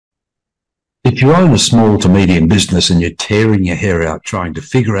If you own a small to medium business and you're tearing your hair out trying to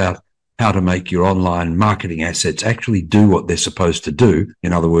figure out how to make your online marketing assets actually do what they're supposed to do,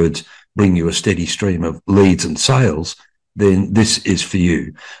 in other words, bring you a steady stream of leads and sales, then this is for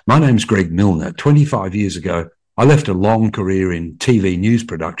you. My name's Greg Milner. 25 years ago, I left a long career in TV news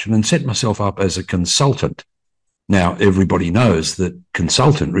production and set myself up as a consultant. Now, everybody knows that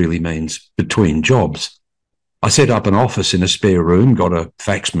consultant really means between jobs. I set up an office in a spare room, got a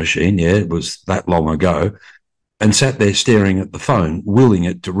fax machine, yeah, it was that long ago, and sat there staring at the phone, willing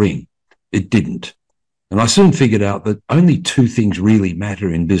it to ring. It didn't. And I soon figured out that only two things really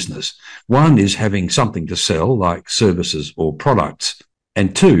matter in business. One is having something to sell, like services or products.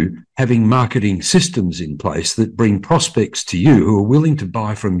 And two, having marketing systems in place that bring prospects to you who are willing to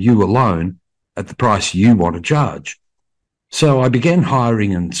buy from you alone at the price you want to charge. So I began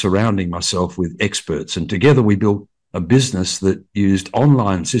hiring and surrounding myself with experts, and together we built a business that used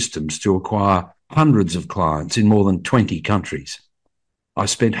online systems to acquire hundreds of clients in more than 20 countries. I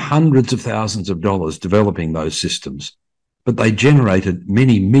spent hundreds of thousands of dollars developing those systems, but they generated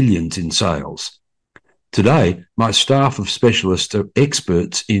many millions in sales. Today, my staff of specialists are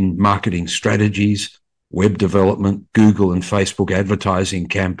experts in marketing strategies, web development, Google and Facebook advertising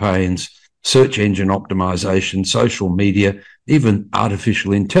campaigns, search engine optimization, social media, even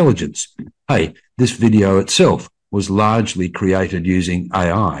artificial intelligence. Hey, this video itself was largely created using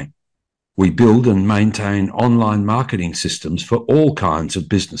AI. We build and maintain online marketing systems for all kinds of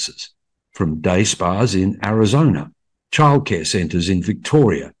businesses, from day spas in Arizona, childcare centres in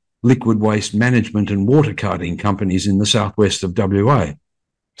Victoria, liquid waste management and water carting companies in the southwest of WA,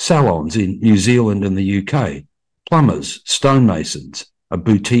 salons in New Zealand and the UK, plumbers, stonemasons, a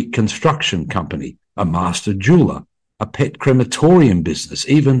boutique construction company, a master jeweller, a pet crematorium business,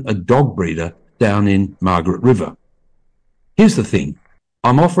 even a dog breeder down in Margaret River. Here's the thing.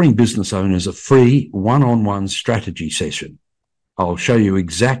 I'm offering business owners a free one-on-one strategy session. I'll show you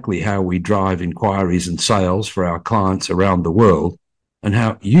exactly how we drive inquiries and sales for our clients around the world and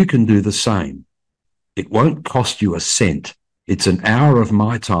how you can do the same. It won't cost you a cent. It's an hour of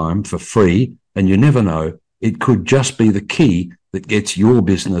my time for free, and you never know, it could just be the key that gets your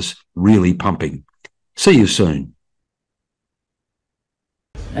business really pumping. See you soon.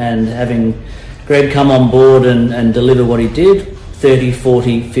 And having Greg come on board and deliver what he did, 30,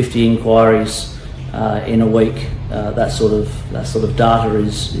 40, 50 inquiries in a week, that sort of data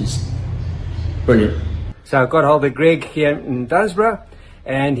is brilliant. So I got hold of Greg here in Dunsborough,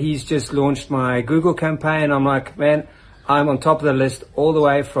 and he's just launched my Google campaign. I'm like, man, I'm on top of the list all the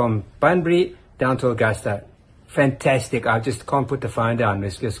way from Bunbury down to Augusta. Fantastic. I just can't put the phone down.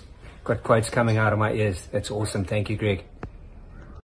 It's just got quotes coming out of my ears. That's awesome. Thank you, Greg.